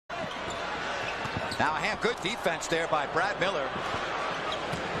Now good defense there by Brad Miller.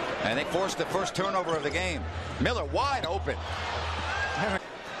 And they forced the first turnover of the game. Miller wide open.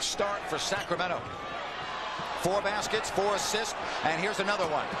 Start for Sacramento. 4 baskets, 4 assists, and here's another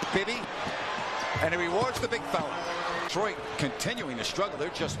one. Bibby, and he rewards the big fella. Detroit continuing to struggle. They're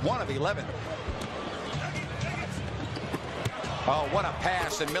just 1 of 11. Oh, what a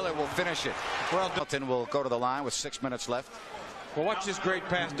pass, and Miller will finish it. Well, Dalton will go to the line with 6 minutes left. Well, watch this great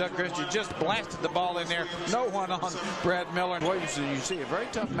pass. Doug Christie just blasted the ball in there. No one on Brad Miller. Williamson, you see a very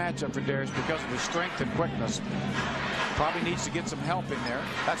tough matchup for Darius because of his strength and quickness. Probably needs to get some help in there.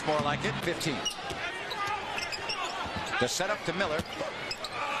 That's more like it. 15. The setup to Miller.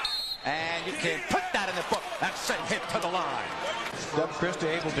 And you can put that in the book. That's sent hit to the line. Doug Christie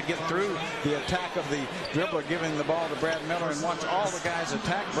able to get through the attack of the dribbler, giving the ball to Brad Miller, and once all the guys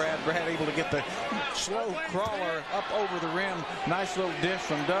attack Brad able to get the slow crawler up over the rim. Nice little dish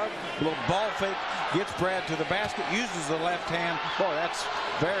from Doug. A little ball fake, gets Brad to the basket, uses the left hand. Boy, that's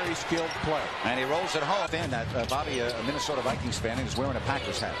very skilled play. And he rolls it home. And that Bobby, a Minnesota Vikings fan, is wearing a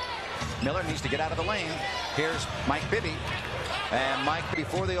Packers hat. Miller needs to get out of the lane. Here's Mike Bibby. And Mike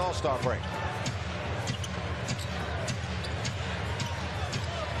before the All-Star break.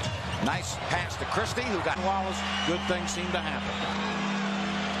 Nice pass to Christie, who got Wallace. Good things seem to happen.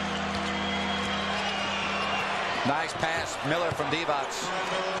 Nice pass, Miller from Divac.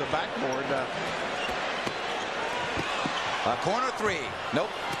 The backboard. A corner 3. Nope.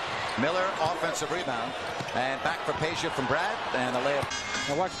 Miller offensive rebound. And back for Peja from Brad, and the layup.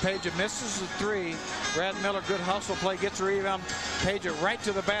 Now watch Peja misses the 3. Brad Miller, good hustle play, gets a rebound. Peja right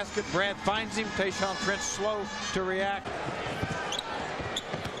to the basket. Brad finds him. Tayshaun Prince slow to react.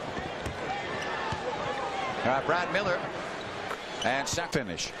 All right, Brad Miller and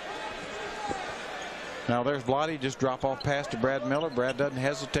finish. Now there's Blotty, just drop off pass to Brad Miller. Brad doesn't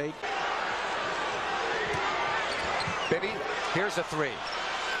hesitate. Bibby, here's a 3.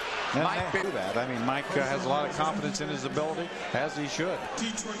 And Mike do that. I mean, Mike has a lot of confidence in his ability, as he should.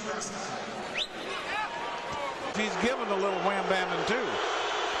 He's given a little wham bam and 2.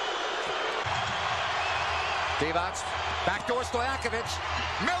 Divac, backdoor Stojakovic.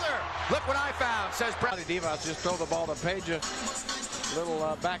 Miller, look what I found, says Brad. Divac just throw the ball to Peja.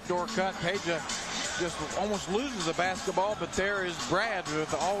 Little backdoor cut. Peja just almost loses the basketball, but there is Brad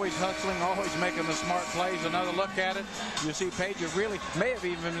with always hustling, always making the smart plays. Another look at it. You see Peja really may have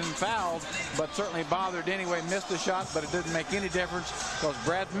even been fouled, but certainly bothered anyway. Missed the shot, but it didn't make any difference because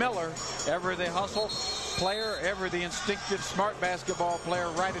Brad Miller, ever the hustle player, ever the instinctive smart basketball player,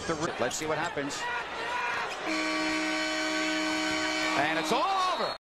 right at the rim. Let's see what happens. And it's all